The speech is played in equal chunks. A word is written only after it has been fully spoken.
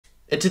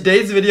In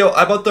today's video,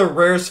 I bought the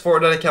rarest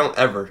Fortnite account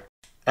ever.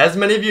 As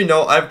many of you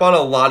know, I've bought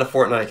a lot of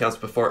Fortnite accounts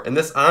before, and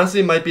this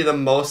honestly might be the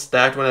most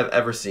stacked one I've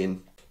ever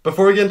seen.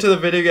 Before we get into the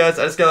video, guys,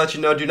 I just gotta let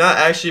you know, do not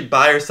actually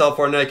buy or sell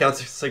Fortnite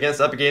accounts. It's against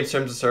Epic Games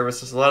Terms of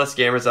Service. There's a lot of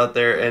scammers out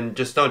there, and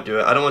just don't do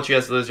it. I don't want you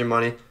guys to lose your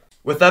money.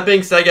 With that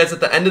being said, guys, at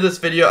the end of this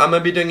video, I'm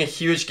going to be doing a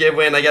huge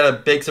giveaway, and I got a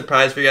big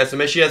surprise for you guys, so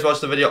make sure you guys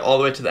watch the video all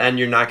the way to the end.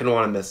 You're not going to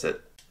want to miss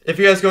it. If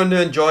you guys are going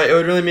to enjoy it, it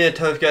would really mean a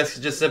ton if you guys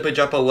could just simply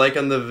drop a like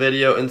on the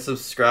video and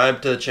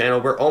subscribe to the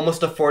channel. We're almost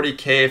to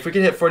 40K. If we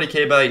can hit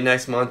 40K by like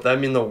next month, that would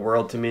mean the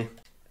world to me.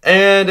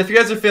 And if you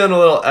guys are feeling a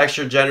little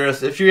extra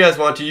generous, if you guys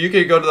want to, you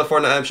could go to the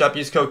Fortnite item shop,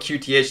 use code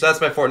QTH.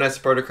 That's my Fortnite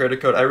supporter credit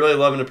code. I really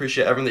love and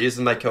appreciate everyone that uses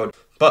my code.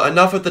 But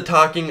enough with the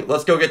talking,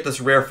 let's go get this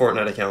rare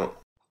Fortnite account.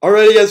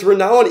 Alrighty guys, we're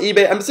now on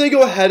eBay. I'm just going to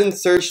go ahead and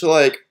search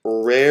like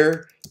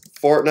rare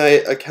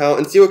Fortnite account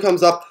and see what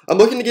comes up. I'm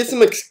looking to get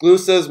some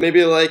exclusives,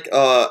 maybe like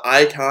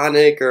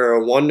Iconic or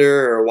a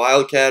Wonder or a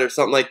Wildcat or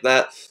something like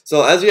that.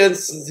 So as you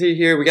guys see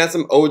here, we got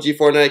some OG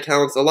Fortnite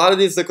accounts. A lot of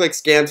these look like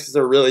scams because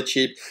they're really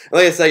cheap. And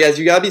like I said, guys,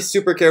 you gotta be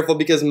super careful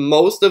because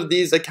most of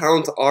these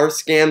accounts are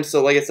scams.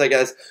 So like I said,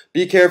 guys,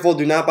 be careful.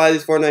 Do not buy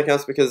these Fortnite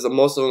accounts because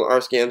most of them are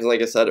scams. And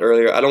like I said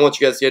earlier, I don't want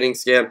you guys getting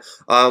scammed.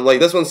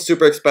 Like this one's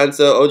super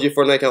expensive. OG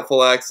Fortnite account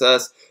full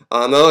access.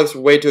 That looks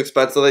way too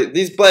expensive. Like,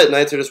 these Blade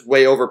Knights are just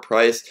way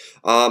overpriced.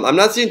 I'm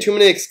not seeing too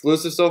many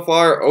exclusives so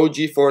far. OG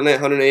Fortnite,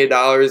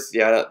 $180.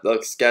 Yeah, that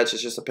looks sketch.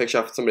 It's just a picture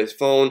off somebody's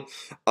phone.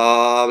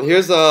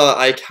 Here's a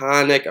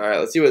Iconic. Alright,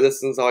 let's see what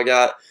this one's all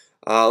got.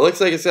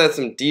 Looks like it's got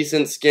some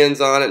decent skins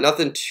on it.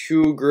 Nothing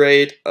too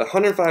great.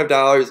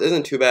 $105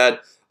 isn't too bad.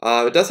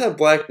 It does have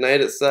Black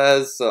Knight, it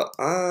says. So,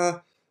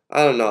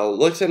 I don't know.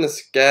 Looks in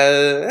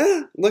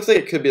the looks like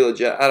it could be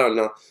legit. I don't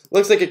know.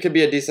 Looks like it could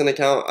be a decent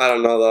account. I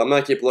don't know though. I'm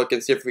gonna keep looking,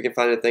 see if we can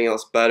find anything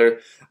else better.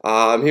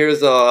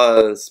 Here's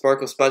a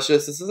Sparkle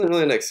Specialist. This isn't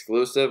really an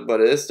exclusive, but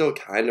it is still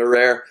kind of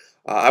rare.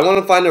 I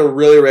want to find a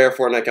really rare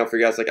Fortnite account for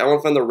you guys. Like I want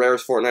to find the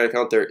rarest Fortnite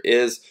account there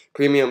is.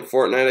 Premium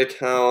Fortnite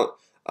account.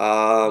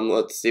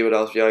 Let's see what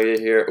else we gotta get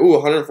here. Ooh,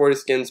 140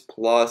 skins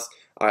plus.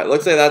 Alright,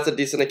 looks like that's a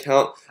decent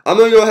account. I'm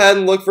going to go ahead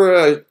and look for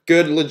a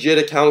good, legit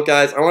account,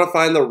 guys. I want to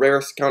find the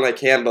rarest account I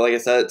can, but like I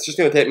said, it's just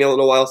going to take me a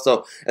little while.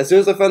 So, as soon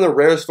as I find the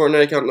rarest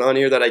Fortnite account on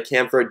here that I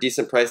can for a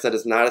decent price that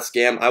is not a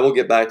scam, I will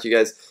get back to you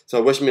guys.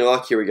 So, wish me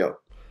luck. Here we go.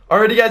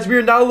 Alrighty, guys, we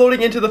are now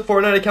loading into the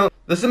Fortnite account.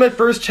 This is my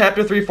first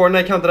Chapter 3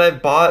 Fortnite account that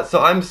I've bought, so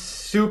I'm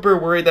super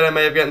worried that I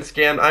might have gotten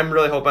scammed. I'm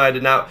really hoping I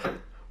did not.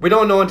 We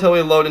don't know until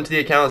we load into the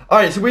account.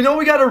 Alright, so we know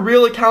we got a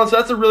real account, so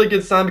that's a really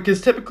good sign because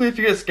typically if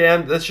you get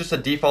scammed, that's just a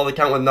default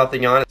account with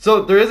nothing on it.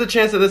 So there is a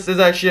chance that this is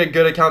actually a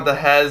good account that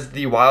has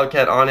the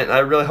Wildcat on it, and I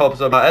really hope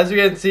so. As you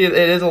can see, it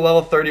is a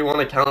level 31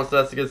 account,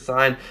 so that's a good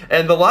sign.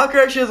 And the locker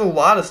actually has a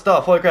lot of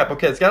stuff. Holy crap,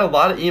 okay, it's got a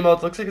lot of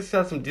emotes. Looks like it's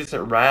got some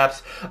decent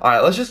wraps.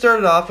 Alright, let's just start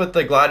it off with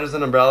the gliders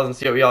and umbrellas and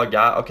see what we all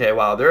got. Okay,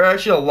 wow, there are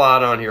actually a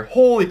lot on here.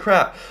 Holy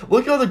crap,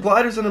 look at all the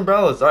gliders and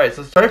umbrellas. Alright,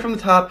 so starting from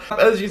the top,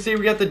 as you can see,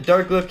 we got the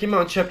Dark Glyph. Came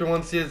out in Chapter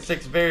 1, Season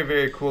 6.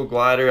 Very cool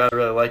glider. I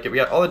really like it. We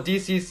got all the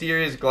DC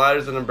series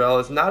gliders and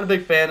umbrellas. Not a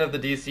big fan of the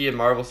DC and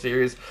Marvel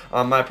series.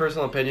 My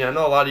personal opinion. I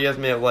know a lot of you guys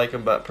may have liked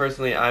them, but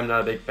personally, I'm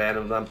not a big fan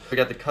of them. We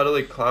got the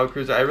Cuddly Cloud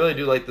Cruiser. I really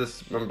do like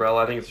this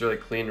umbrella. I think it's really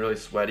clean, really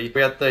sweaty.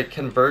 We got the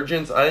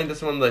Convergence. I think this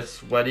is one of the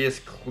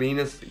sweatiest,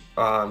 cleanest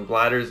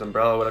gliders,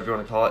 umbrella, whatever you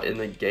want to call it, in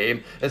the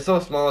game. It's so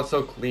small, it's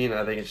so clean.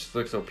 I think it just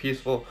looks so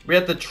peaceful. We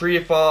got the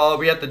Tree Fall.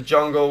 We got the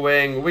Jungle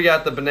Wing. We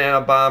got the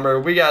Banana Bomber.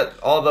 We got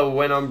all the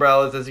wind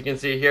umbrellas, as you can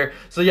see here.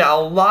 So yeah,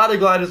 a lot of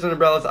gliders and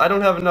umbrellas. I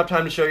don't have enough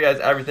time to show you guys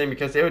everything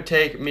because it would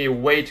take me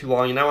way too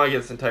long, and I want to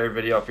get this entire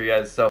video up for you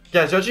guys. So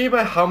guys, judging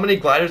by how many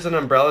gliders and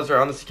umbrellas are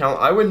on this account,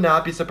 I would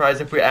not be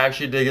surprised if we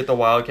actually did get the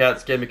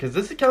Wildcat skin because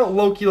this account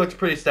low-key looks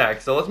pretty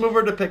stacked. So let's move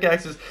over to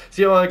pickaxes,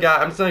 see what I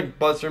got. I'm just gonna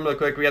buzz through them real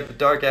quick. We got the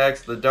Dark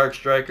Axe, the Dark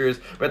Strikers,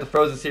 we got the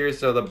Frozen series,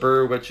 so the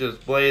Burr Witch's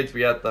Blades,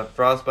 we got the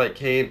Frostbite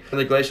Cane, and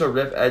the Glacial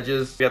Rift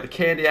Edges. We got the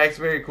Candy Axe,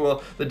 very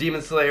cool. The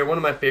Demon Slayer, one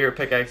of my favorite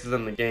pickaxes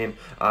in the game.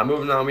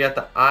 Moving on, we got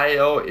the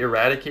IO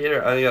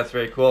Eradicator. I think that's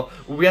very cool.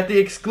 We got the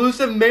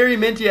exclusive Merry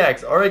Minty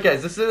Axe. Alright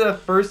guys, this is the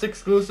first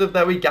exclusive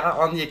that we got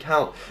on the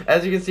account.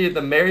 As you can see,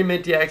 the Merry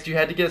Minty Axe, you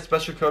had to get a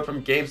special code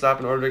from GameStop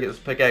in order to get this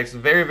pickaxe.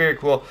 Very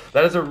cool.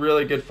 That is a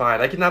really good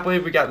find. I cannot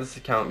believe we got this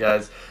account,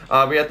 guys.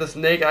 We got the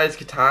Snake Eyes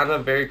Katana,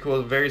 very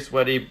cool, very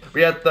sweaty.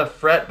 We got the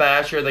Fret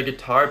Basher, the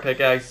guitar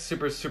pickaxe,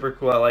 super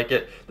cool. I like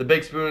it. The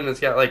Big Spoon, it's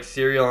got like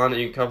cereal on it.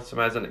 You can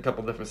customize it in a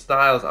couple different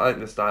styles. I think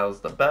this style is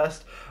the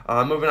best.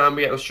 Moving on,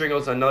 we got the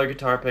Stringles, another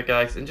guitar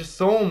pickaxe, and just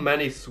so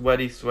many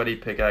sweaty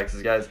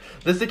pickaxes, guys.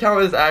 This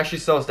account is actually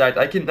so stacked.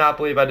 I cannot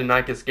believe I did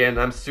not get scammed.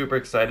 I'm super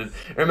excited.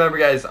 And remember,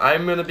 guys,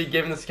 I'm going to be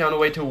giving this account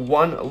away to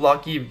one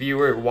lucky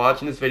viewer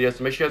watching this video,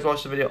 so make sure you guys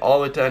watch the video all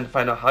the way to the end to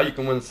find out how you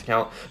can win this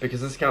account,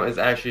 because this account is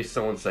actually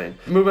so insane.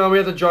 Moving on, we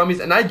have the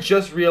Drummies, and I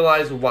just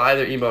realized why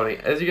they're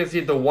emoting. As you can see,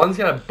 the one's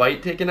got a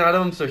bite taken out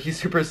of him, so he's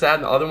super sad,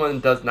 and the other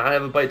one does not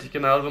have a bite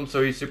taken out of him,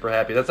 so he's super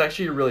happy. That's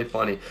actually really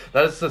funny.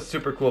 That is a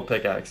super cool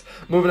pickaxe.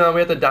 Moving on,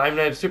 we have the Diamond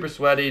Knife, super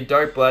sweaty,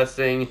 Dark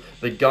Blessing,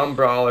 the Gum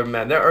Brawler.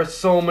 Man, there are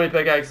so many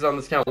pickaxes on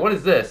this account. What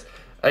is this?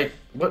 Like,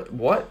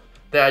 what?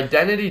 The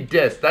identity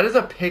disc. That is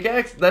a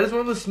pickaxe? That is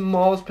one of the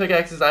smallest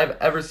pickaxes I've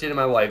ever seen in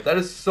my life. That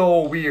is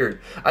so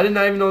weird. I did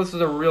not even know this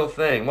was a real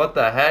thing. What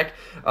the heck?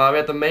 We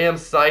got the Mayhem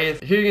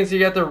Scythe. Here you can see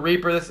you got the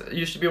Reaper. This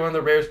used to be one of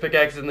the rarest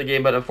pickaxes in the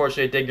game, but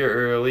unfortunately it did get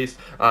released.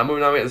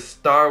 Moving on, we got the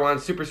Star one.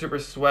 Super, super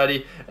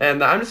sweaty.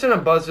 And I'm just going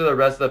to buzz through the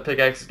rest of the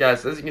pickaxes,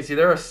 guys. So as you can see,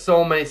 there are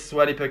so many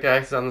sweaty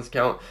pickaxes on this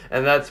account,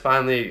 and that's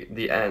finally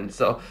the end.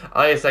 So, like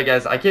I said,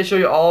 guys, I can't show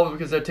you all of them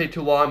because they take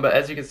too long, but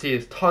as you can see,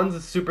 there's tons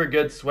of super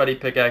good sweaty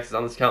pickaxes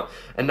on this account.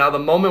 And now the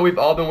moment we've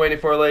all been waiting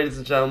for, ladies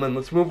and gentlemen,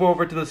 let's move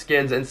over to the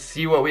skins and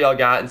see what we all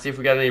got and see if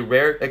we got any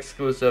rare,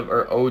 exclusive,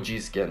 or OG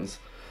skins.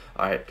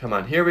 Alright, come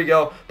on, here we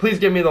go. Please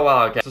give me the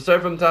Wildcat. So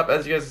starting from the top,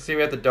 as you guys can see,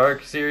 we got the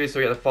Dark series. So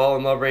we got the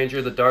Fallen Love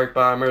Ranger, the Dark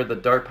Bomber, the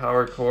Dark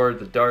Power Cord,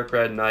 the Dark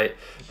Red Knight,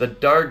 the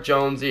Dark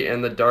Jonesy,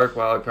 and the Dark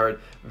Wildcard.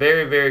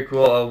 Very, very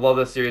cool. I love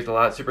this series a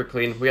lot. Super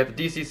clean. We got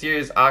the DC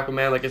series,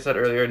 Aquaman, like I said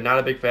earlier. Not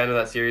a big fan of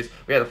that series.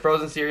 We got the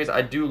Frozen series.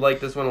 I do like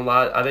this one a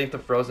lot. I think the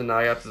Frozen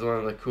Nightcaps is one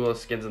of the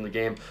coolest skins in the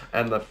game.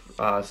 And the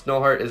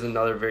Snowheart is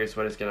another very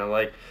sweaty skin I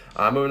like.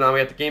 Moving on,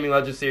 we got the Gaming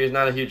Legends series.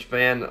 Not a huge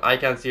fan.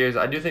 Icon series.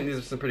 I do think these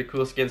are some pretty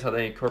cool skins, how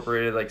they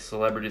incorporated like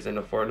celebrities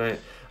into Fortnite.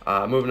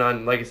 Moving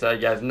on, like I said,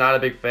 guys, not a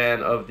big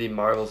fan of the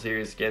Marvel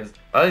series skins.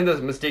 I think the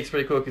Mystique's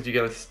pretty cool because you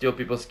gotta steal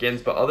people's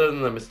skins, but other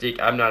than the Mystique,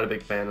 I'm not a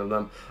big fan of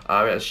them. We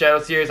got the Shadow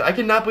series. I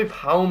cannot believe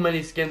how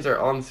many skins are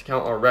on this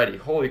account already.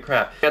 Holy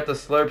crap. We got the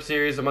Slurp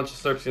series, a bunch of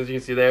Slurp skins you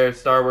can see there.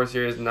 Star Wars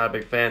series, not a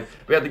big fan.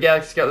 We got the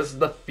Galaxy Scout. This is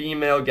the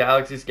female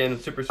Galaxy skin.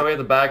 Super. We got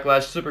the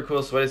Backlash, super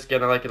cool sweaty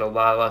skin. I like it a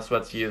lot of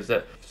sweats to use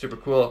it. Super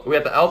cool. We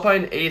got the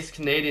Alpine Ace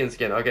Canadian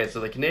skin. Okay,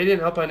 so the Canadian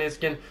Alpine Ace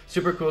skin,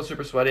 super cool,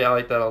 super sweaty. I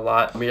like that a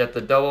lot. We got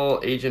the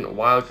Double Agent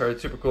Wildcard,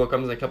 super cool. It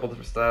comes in a couple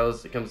different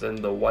styles. It comes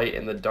in the white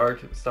and the dark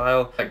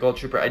style. That Gold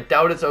Trooper, I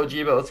doubt it's OG,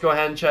 but let's go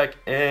ahead and check.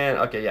 And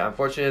okay, yeah,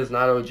 unfortunately it's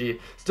not OG.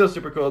 Still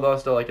super cool though,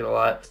 still like it a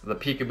lot. The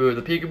Peekaboo.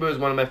 The Peekaboo is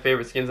one of my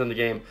favorite skins in the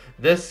game.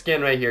 This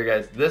skin right here,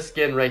 guys, this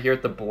skin right here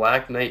with the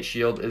Black Knight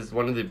Shield is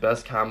one of the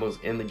best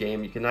combos in the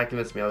game. You cannot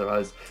convince me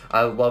otherwise.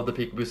 I love the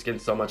Peekaboo skin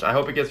so much. I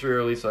hope it gets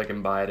re-released so I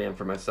can buy it in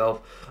for myself.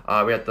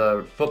 We got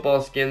the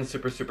football skin,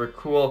 super, super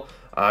cool.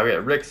 We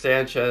got Rick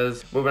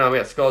Sanchez. Moving on, we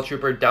got Skull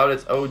Trooper. Doubt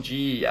it's OG.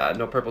 Yeah,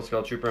 no purple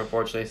Skull Trooper,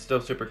 unfortunately.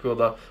 Still super cool,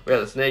 though. We got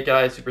the Snake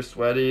Eye, super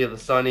sweaty. The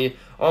Sunny.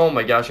 Oh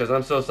my gosh, guys,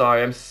 I'm so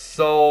sorry. I'm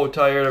so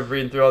tired of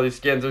reading through all these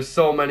skins. There's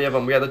so many of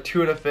them. We got the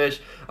Tuna Fish.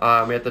 We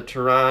got the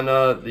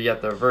Tirana. We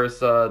got the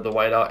Versa, the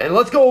Whiteout. And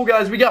let's go,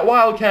 guys. We got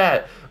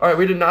Wildcat. All right,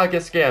 we did not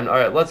get scammed. All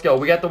right, let's go.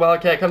 We got the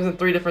Wildcat. Comes in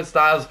 3 different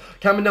styles.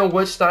 Comment down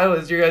which style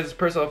is your guys'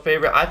 personal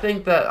favorite. I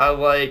think that I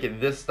like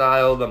this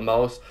style the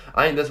most.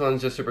 I think this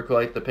one's just super cool.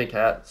 I like the pink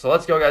hat. So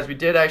let's go, guys. We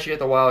did actually get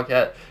the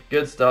Wildcat.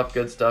 Good stuff,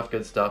 good stuff,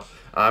 good stuff.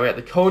 We got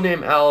the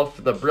Codename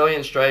Elf, the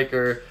Brilliant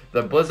Striker,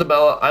 the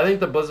Blizzabelle. I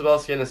think the Blizzabelle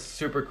skin is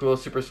super cool,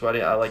 super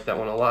sweaty. I like that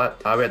one a lot.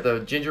 We got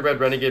the Gingerbread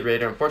Renegade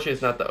Raider. Unfortunately,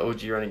 it's not the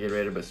OG Renegade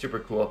Raider, but super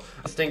cool.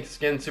 Stink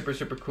skin, super,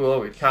 super cool.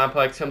 We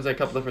Complex, comes in a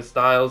couple different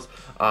styles.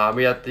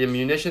 We got the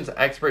Munitions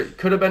Expert.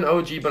 Could have been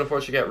OG, but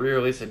unfortunately got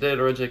re-released. It did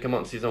originally come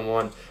out in Season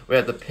 1. We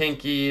had the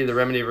Pinky, the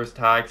Remedy vs.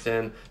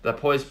 Toxin, the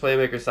Poised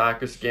Playmaker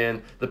Soccer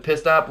skin, the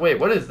Pistop. Wait,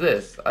 what is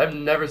this? I've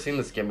never seen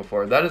this skin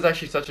before. That is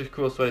actually such a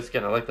cool, sweaty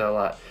skin. I like that a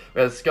lot.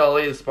 We have the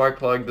Scully, the Spark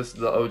Plug. This is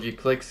the OG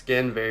Click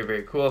skin. Very,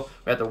 very cool.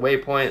 We have the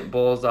Waypoint,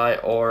 Bullseye,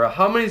 Aura.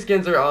 How many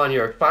skins are on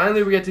here?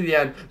 Finally, we get to the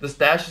end. The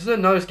Stash is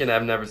another skin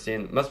I've never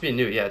seen. Must be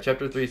new. Yeah,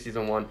 Chapter 3,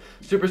 Season 1.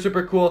 Super,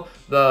 super cool.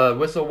 The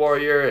Whistle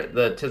Warrior,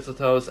 the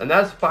Tisseltoes. And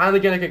that's finally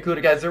going to conclude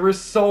it, guys. There were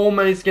so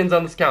many skins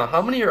on this count.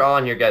 How many are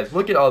on here, guys?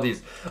 Look at all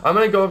these. I'm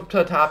going to go up to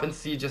the top and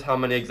see just how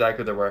many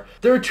exactly there were.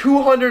 There are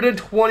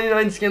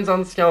 229 skins on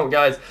this count,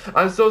 guys.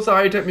 I'm so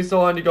sorry it took me so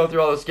long to go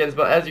through all those skins,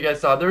 but as you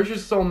guys saw, there's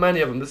just so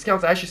many of them. This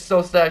account's actually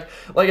so stacked.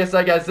 Like I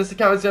said, guys, this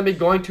account is going to be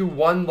going to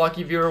one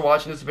lucky viewer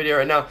watching this video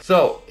right now.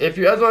 So, if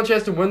you guys want a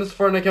chance to win this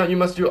Fortnite account, you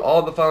must do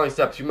all the following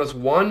steps. You must,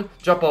 1,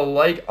 drop a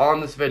like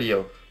on this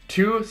video.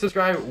 2,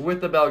 subscribe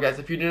with the bell, guys.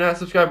 If you do not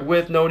subscribe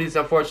with notice,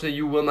 unfortunately,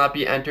 you will not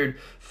be entered.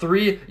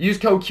 3, use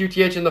code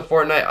QTH in the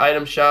Fortnite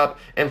item shop.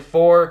 And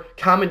 4,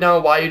 comment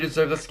down why you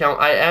deserve this account.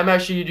 I am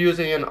actually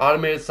using an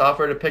automated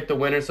software to pick the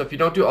winner, so if you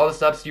don't do all the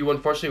steps, you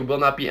unfortunately will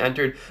not be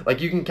entered.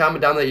 Like, you can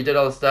comment down that you did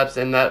all the steps,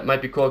 and that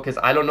might be cool, because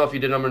I don't know if you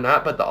did them or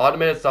not, but the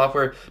automated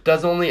software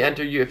does only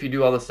enter you if you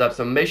do all the steps.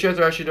 So make sure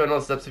you're actually doing all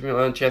the steps if you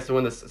want a chance to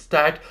win this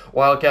stacked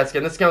Wildcat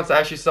skin. This account's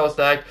actually so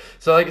stacked.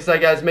 So like I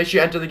said, guys, make sure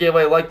you enter the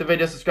giveaway, like the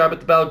video, subscribe with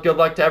the bell. Good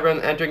luck to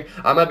everyone entering.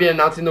 I'm going to be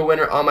announcing the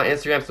winner on my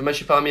Instagram, so make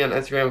sure you follow me on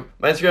Instagram.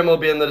 My Instagram will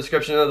be in the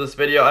description of this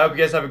video. I hope you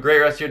guys have a great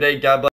rest of your day. God bless.